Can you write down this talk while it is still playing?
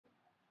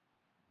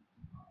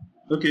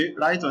Okay,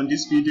 right on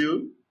this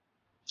video,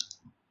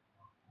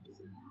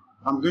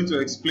 I'm going to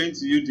explain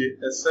to you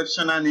the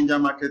exceptional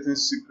ninja marketing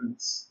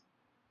secrets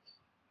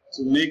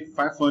to make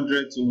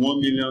 500 to 1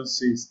 million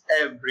sales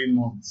every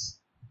month,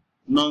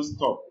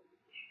 non-stop.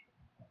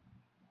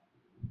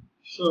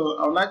 So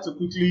I would like to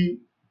quickly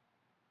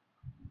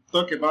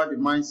talk about the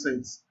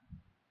mindset.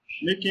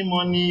 Making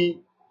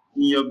money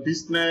in your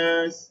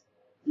business,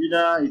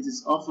 either it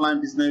is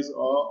offline business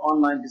or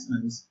online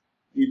business,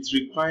 it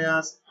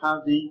requires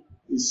having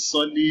a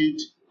solid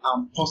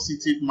and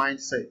positive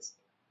mindset.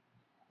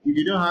 If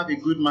you don't have a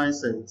good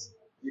mindset,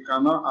 you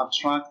cannot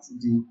attract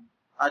the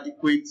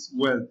adequate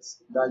wealth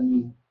that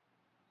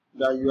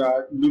you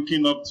are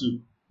looking up to.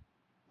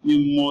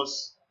 You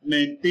must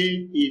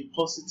maintain a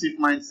positive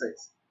mindset.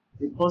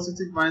 A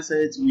positive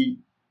mindset will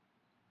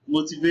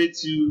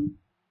motivate you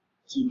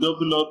to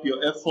double up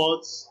your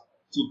efforts,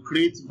 to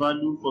create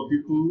value for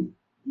people.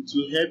 It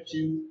will help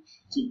you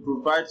to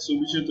provide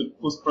solutions to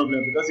people's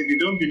problems. Because if you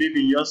don't believe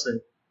in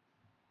yourself,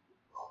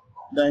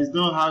 there is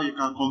no how you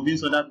can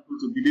convince other people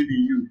to believe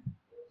in you.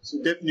 So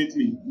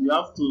definitely, you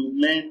have to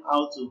learn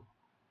how to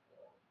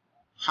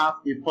have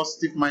a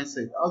positive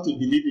mindset, how to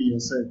believe in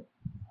yourself.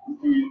 If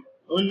you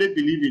only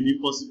believe in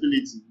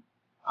impossibility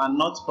and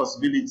not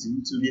possibility,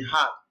 it will be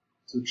hard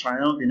to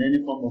triumph in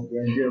any form of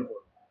your endeavor.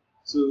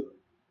 So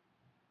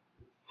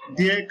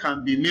there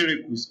can be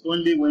miracles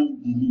only when you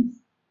believe.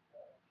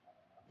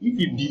 If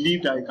you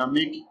believe that you can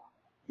make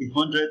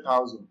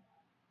 100,000,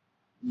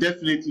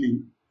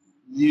 definitely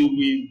you will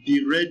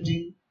be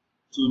ready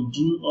to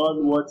do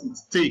all what it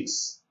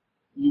takes.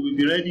 You will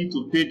be ready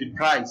to pay the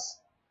price.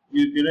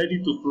 You will be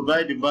ready to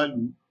provide the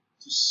value,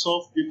 to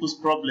solve people's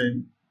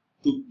problem,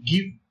 to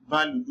give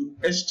value in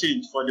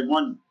exchange for the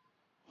money.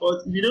 But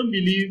if you don't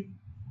believe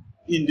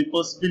in the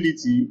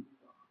possibility,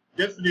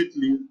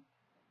 definitely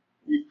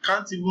you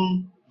can't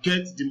even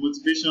get the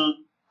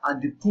motivation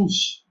and the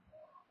push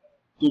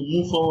to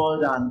move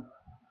forward and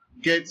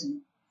get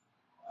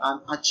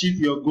and achieve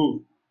your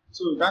goal.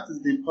 So that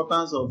is the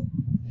importance of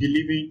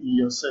believing in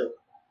yourself.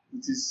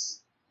 It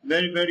is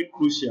very, very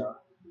crucial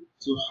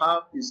to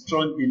have a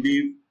strong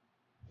belief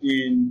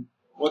in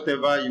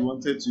whatever you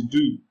wanted to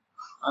do.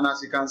 And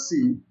as you can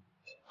see,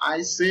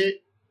 I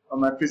say on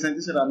my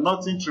presentation that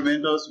nothing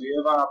tremendous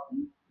will ever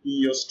happen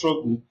in your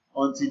struggle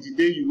until the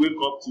day you wake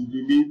up to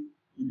believe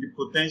in the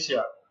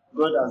potential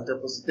God has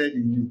deposited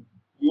in you.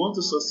 You want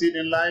to succeed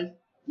in life,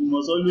 you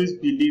must always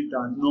believe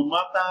that no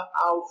matter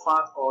how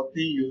fat or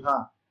thin you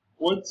are,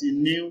 what you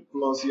know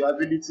plus your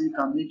ability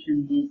can make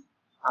you move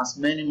as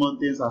many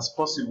mountains as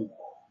possible.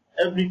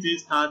 Everything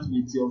starts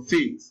with your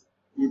faith.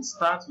 It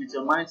starts with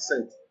your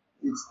mindset.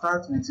 It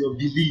starts with your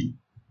belief.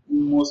 You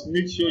must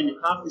make sure you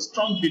have a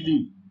strong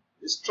belief.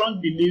 A strong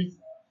belief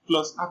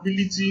plus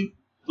ability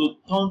to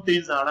turn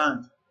things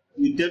around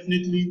will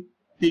definitely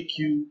take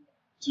you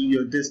to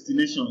your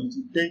destination.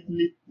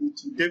 It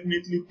will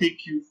definitely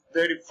take you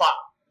very far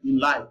in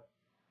life.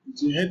 It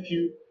will help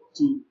you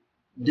to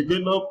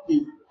develop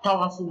a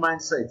powerful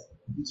mindset.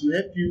 It will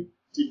help you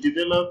to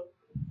develop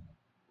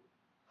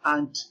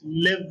and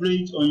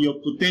leverage on your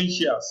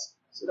potentials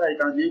so that you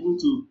can be able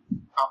to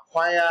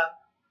acquire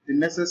the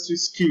necessary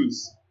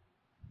skills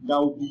that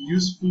will be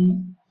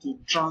useful to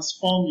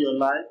transform your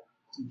life,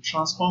 to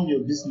transform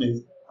your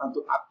business, and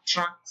to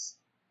attract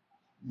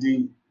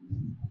the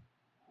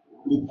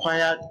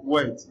required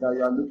wealth that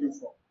you are looking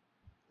for.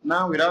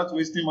 Now, without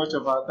wasting much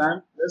of our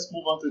time, let's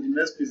move on to the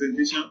next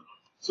presentation.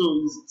 So,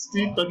 it's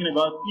still talking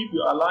about if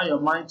you allow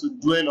your mind to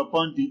dwell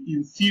upon the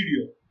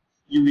inferior,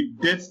 you will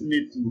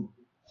definitely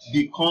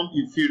become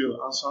inferior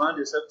and surround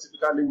yourself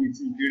typically with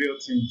inferior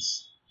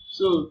things.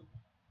 So,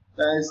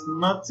 there is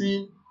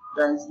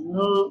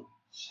no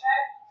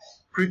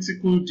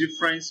critical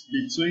difference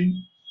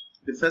between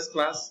the first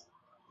class,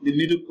 the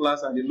middle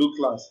class, and the low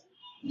class.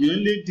 The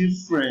only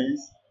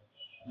difference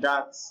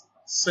that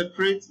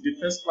separates the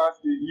first class,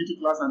 the middle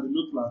class, and the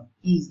low class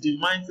is the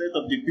mindset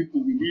of the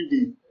people within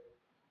the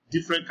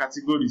different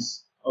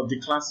categories of the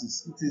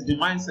classes. It is the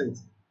mindset.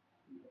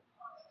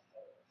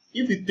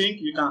 If you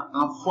think you can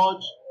afford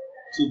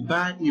to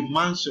buy a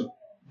mansion,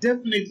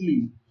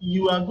 definitely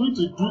you are going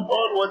to do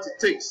all what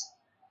it takes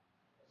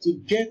to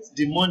get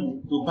the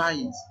money to buy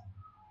it.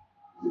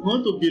 You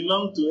want to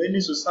belong to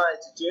any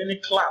society, to any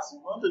class, you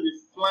want to be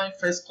flying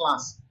first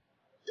class,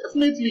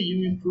 definitely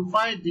you will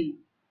provide the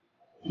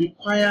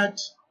required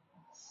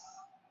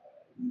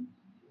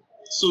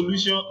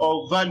solution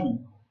or value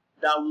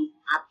that will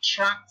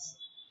attract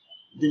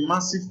the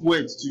massive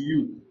wealth to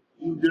you.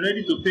 You will be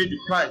ready to pay the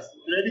price, you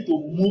will be ready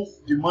to move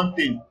the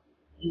mountain.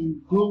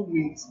 You go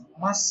with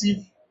massive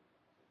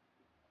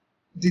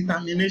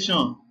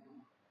determination,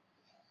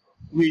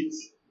 with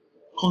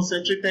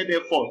concentrated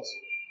effort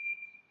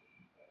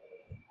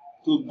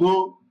to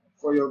go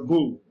for your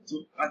goal,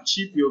 to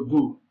achieve your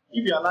goal.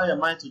 If you allow your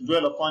mind to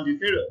dwell upon the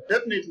inferior,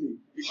 definitely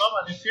become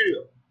an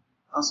inferior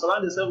and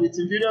surround yourself with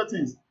inferior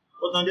things.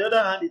 But on the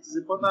other hand, it is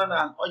important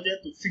and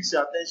urgent to fix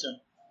your attention.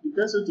 The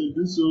best way to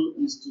do so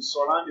is to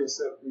surround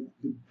yourself with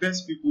the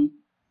best people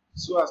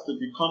so as to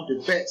become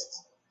the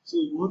best. So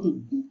if you want to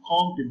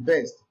become the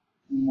best,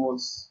 you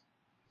must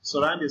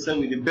surround yourself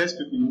with the best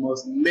people. You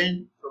must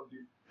learn from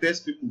the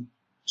best people.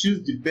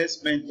 Choose the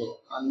best mentor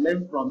and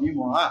learn from him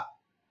or her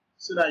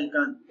so that you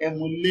can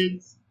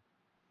emulate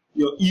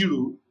your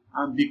hero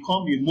and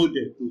become a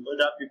model to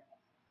other people.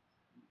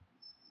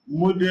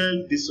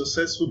 Model the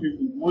successful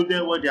people,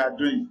 model what they are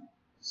doing,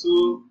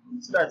 so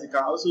that you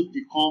can also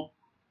become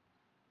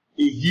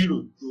a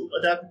hero to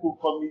other people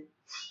coming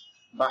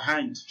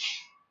behind.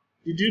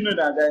 Did you know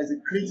that there is a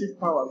creative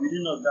power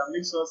within us that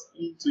makes us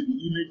into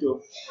the image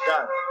of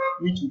God,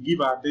 which we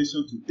give our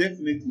attention to?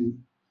 Definitely,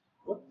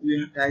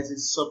 there is a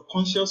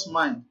subconscious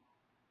mind.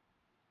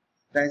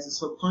 There is a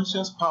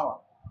subconscious power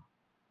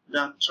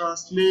that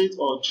translates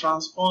or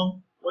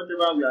transforms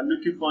whatever we are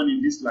looking for in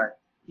this life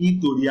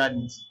into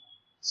reality.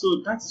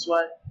 So that is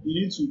why you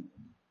need to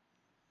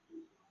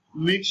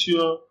make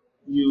sure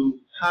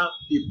you have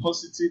a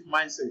positive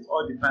mindset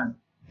all the time.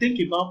 Think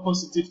about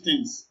positive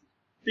things.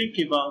 Think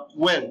about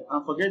wealth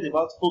and forget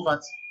about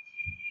poverty.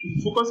 If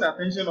you focus your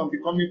attention on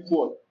becoming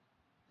poor,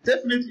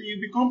 definitely you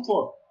become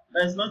poor.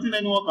 There is nothing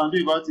anyone can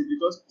do about it,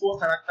 because poor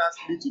characters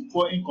lead to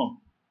poor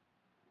income.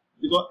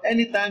 Because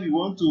anytime you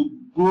want to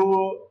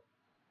go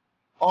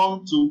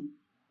on to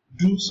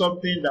do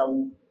something that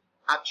will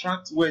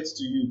attract wealth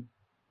to you,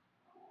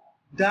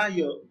 that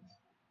your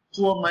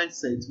poor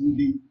mindset will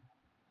be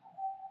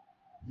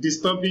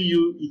disturbing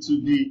you, it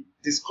will be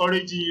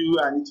discouraging you,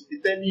 and it will be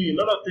telling you a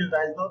lot of things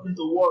that is nothing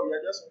to worry.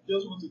 You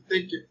just want to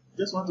take it,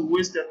 just want to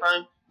waste your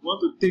time, you want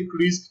to take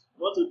risk,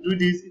 you want to do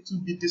this. It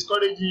will be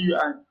discouraging you,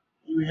 and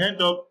you will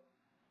end up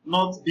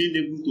not being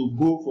able to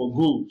go for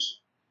gold.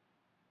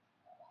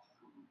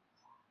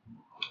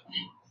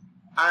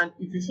 And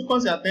if you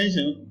focus your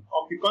attention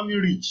on becoming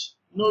rich,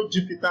 no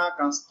Jupiter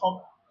can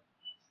stop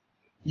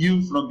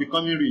you from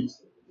becoming rich,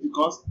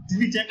 because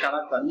diligent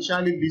character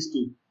usually leads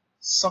to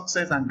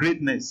success and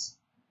greatness.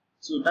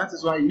 So that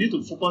is why you need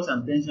to focus your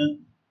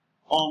attention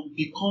on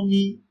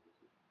becoming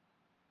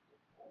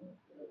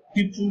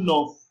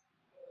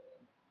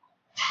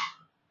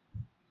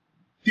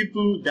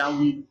people that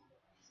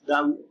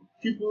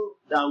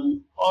will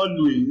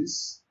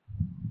always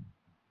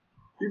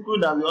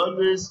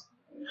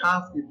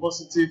have a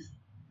positive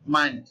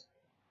mind.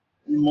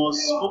 You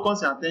must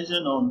focus your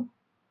attention on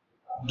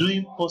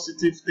doing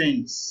positive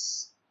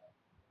things,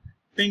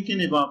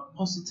 thinking about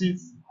positive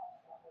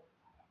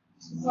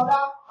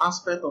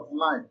aspect of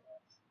life.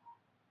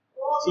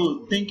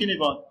 So thinking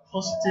about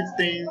positive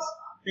things,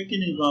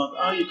 thinking about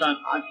how you can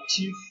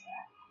achieve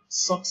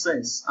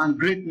success and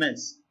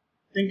greatness,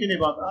 thinking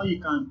about how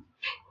you can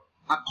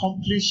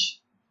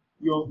accomplish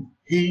your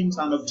aims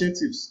and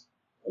objectives,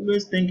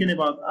 always thinking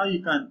about how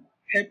you can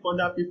help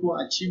other people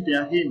achieve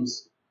their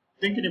aims,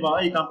 thinking about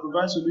how you can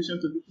provide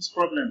solutions to people's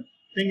problems,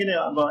 thinking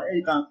about how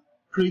you can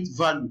create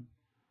value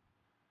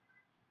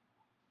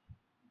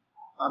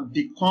and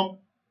become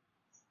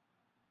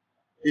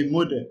a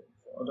model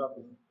for other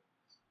people.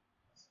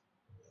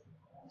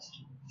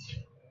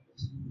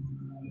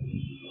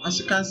 As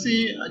you can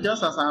see,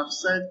 just as I have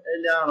said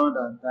earlier on,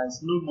 that there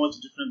is no much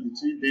difference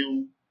between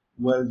being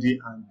wealthy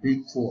and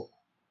being poor.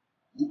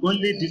 The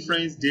only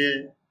difference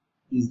there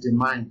is the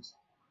mind.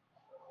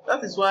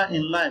 That is why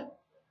in life,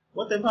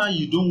 whatever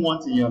you don't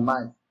want in your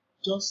life,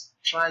 just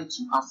try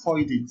to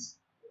avoid it.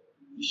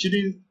 You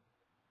shouldn't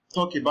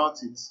talk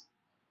about it.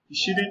 You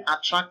shouldn't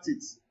attract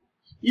it.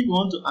 If you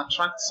want to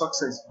attract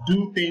success,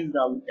 do things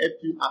that will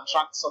help you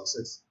attract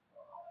success.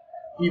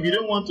 If you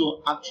don't want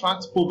to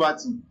attract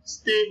poverty,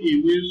 stay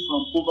away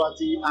from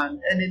poverty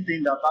and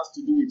anything that has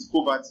to do with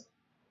poverty.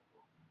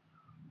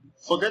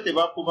 Forget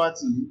about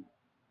poverty.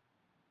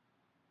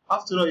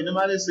 After all, you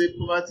normally say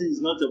poverty is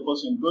not a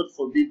portion. God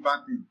forbid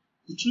bad thing.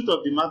 The truth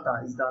of the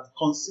matter is that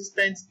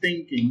consistent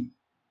thinking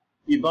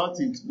about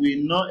it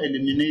will not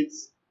eliminate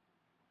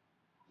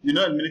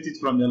it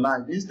from your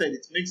life. Instead,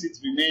 it makes it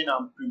remain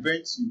and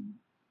prevents you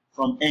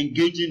from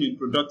engaging in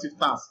productive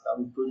tasks that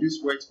will produce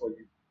wealth for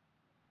you.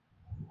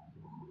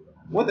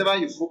 Whatever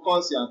you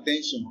focus your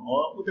attention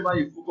or whatever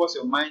you focus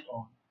your mind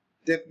on,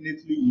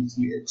 definitely it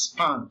will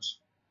expand.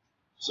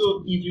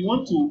 So if you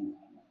want to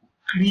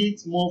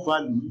create more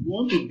value, you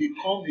want to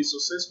become a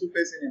successful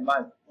person in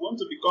life, you want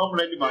to become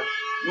relevant,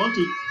 you want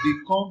to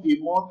become a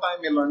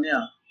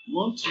multi-millionaire, you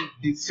want to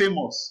be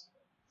famous,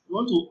 you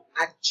want to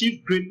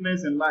achieve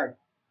greatness in life,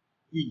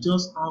 you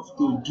just have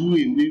to do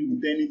away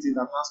with anything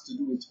that has to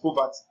do with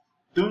poverty.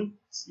 Don't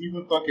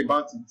even talk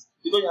about it,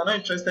 because you are not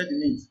interested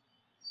in it.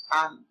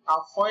 And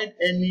avoid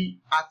any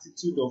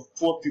attitude of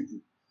poor people.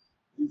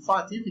 In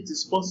fact, if it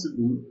is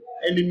possible,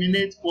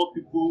 eliminate poor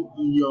people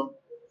in your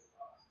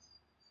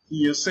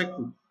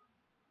circle.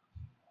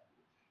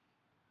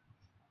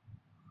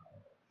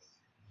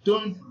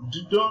 Don't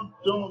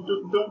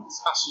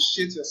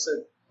associate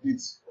yourself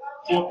with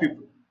poor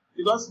people,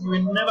 because you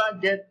will never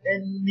get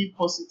any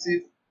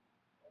positive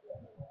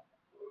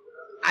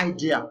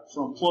idea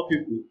from poor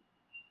people,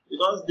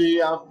 because they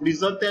have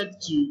resorted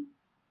to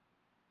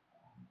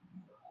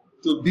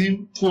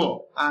being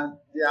poor, and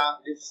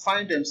they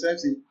find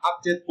themselves in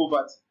abject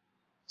poverty.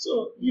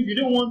 So if you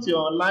don't want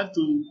your life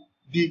to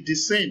be the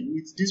same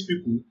with these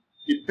people,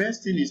 the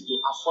best thing is to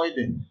avoid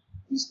them,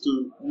 is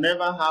to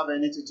never have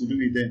anything to do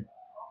with them.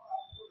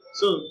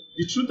 So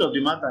the truth of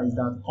the matter is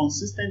that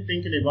consistent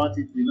thinking about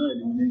it will not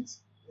eliminate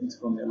it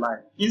from your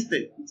life.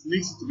 Instead, it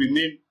makes it to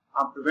remain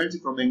and prevent you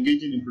from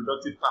engaging in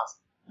productive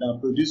tasks that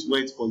produce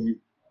wealth for you.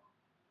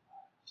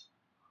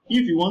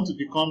 If you want to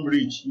become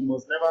rich, you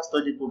must never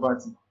study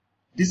poverty.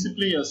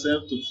 Discipline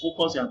yourself to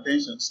focus your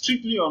attention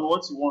strictly on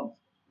what you want,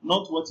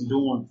 not what you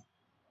don't want.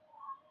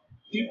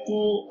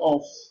 People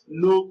of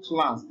low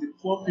class, the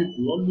poor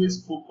people,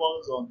 always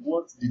focus on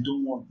what they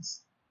don't want.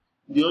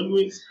 They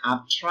always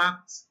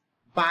attract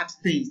bad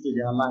things to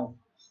their life.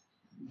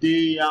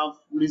 They have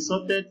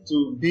resorted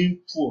to being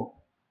poor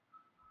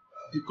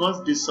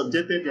because they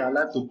subjected their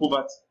life to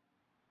poverty,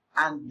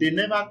 and they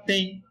never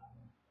think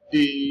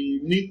they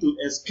need to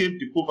escape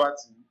the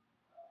poverty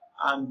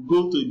and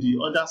go to the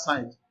other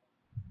side,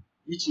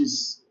 which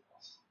is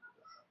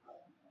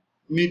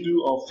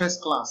middle or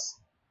first class.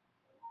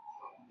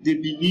 They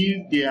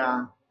believe they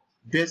are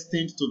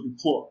destined to be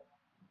poor.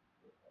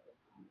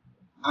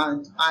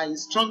 And I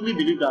strongly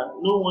believe that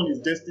no one is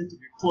destined to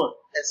be poor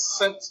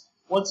except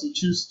what you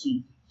choose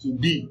to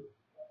be.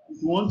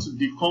 If you want to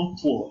become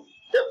poor,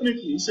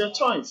 definitely it's your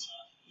choice.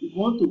 If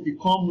you want to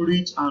become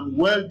rich and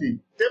wealthy,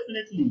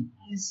 definitely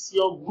it's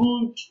your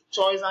good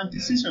choice and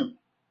decision.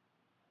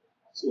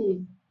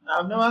 So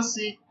I've never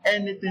seen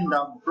anything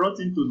that brought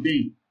into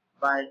being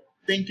by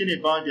thinking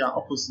about their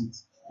opposite.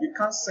 You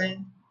can't say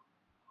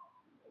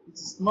it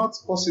is not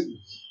possible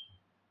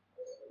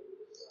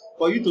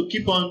for you to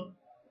keep on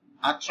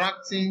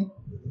attracting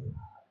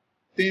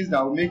things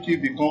that will make you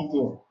become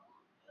poor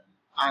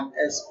and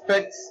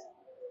expect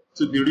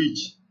to be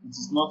rich. It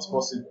is not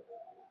possible.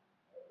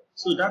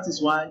 So that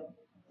is why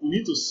you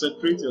need to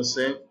separate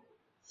yourself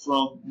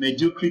from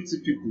mediocrity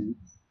people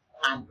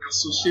and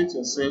associate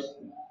yourself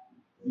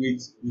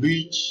with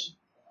rich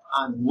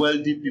and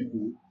wealthy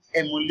people,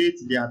 emulate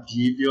their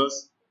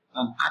behaviors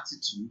and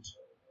attitude,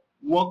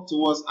 work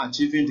towards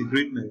achieving the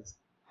greatness,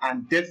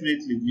 and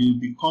definitely you will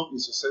become a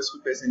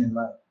successful person in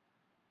life.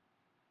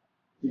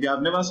 If you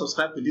have never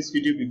subscribed to this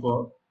video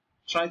before,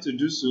 try to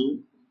do so.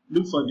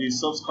 Look for the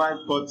subscribe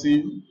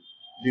button,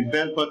 the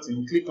bell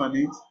button, click on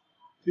it.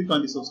 Click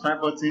on the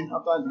subscribe button.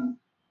 After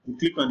you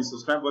click on the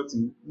subscribe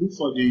button, look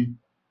for the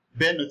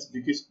bell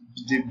notification,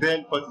 the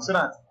bell button, so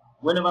that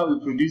whenever we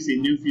produce a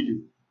new video,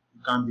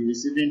 you can be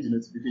receiving the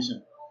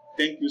notification.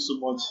 Thank you so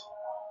much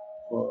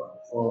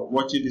for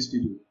watching this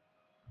video.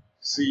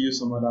 See you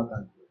some other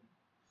time.